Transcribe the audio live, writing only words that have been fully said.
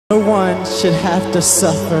No one should have to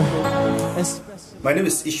suffer. My name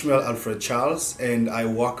is Ishmeal Alfred Charles, and I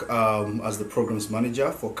work as the Programs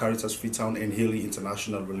Manager for Caritas Freetown and Haley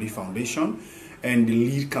International Relief Foundation and the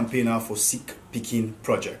lead campaigner for Sick Pikin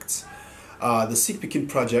project. The Sick Pikin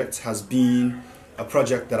project has been a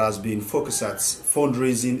project that has been focused at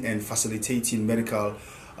fundraising and facilitating medical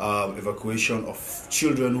evacuation of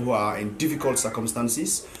children who are in difficult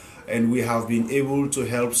circumstances, and we have been able to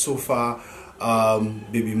help so far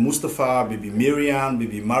baby Mustafa, baby Miriam,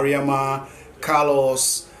 baby Mariama,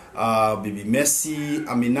 Carlos, baby Messi,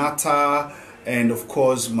 Aminata, and of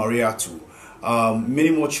course Maria too.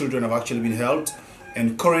 Many more children have actually been helped,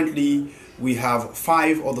 and currently we have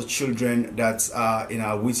 5 other children that are in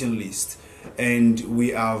our waiting list, and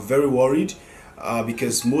we are very worried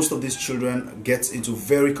because most of these children get into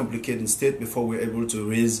very complicated state before we're able to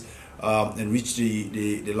raise and reach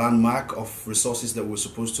the landmark of resources that we're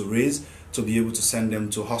supposed to raise to be able to send them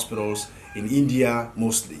to hospitals in India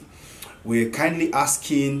mostly. We're kindly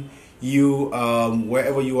asking you,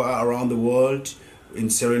 wherever you are around the world, in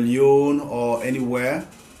Sierra Leone or anywhere,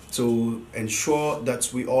 to ensure that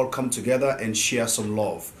we all come together and share some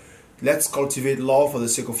love. Let's cultivate love for the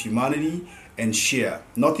sake of humanity and share.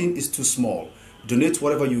 Nothing is too small. Donate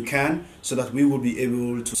whatever you can so that we will be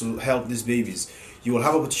able to help these babies. You will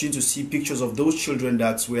have opportunity to see pictures of those children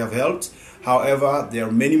that we have helped. However, there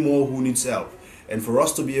are many more who need help. And for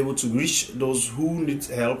us to be able to reach those who need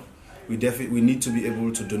help, we need to be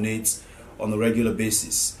able to donate on a regular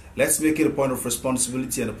basis. Let's make it a point of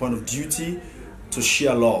responsibility and a point of duty to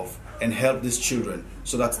share love and help these children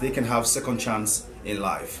so that they can have second chance in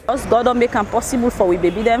life. God don't make it possible for we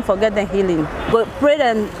baby them forget the healing. But pray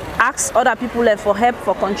and ask other people for help,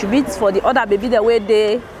 for contribute for the other baby the way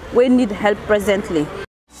they need help presently.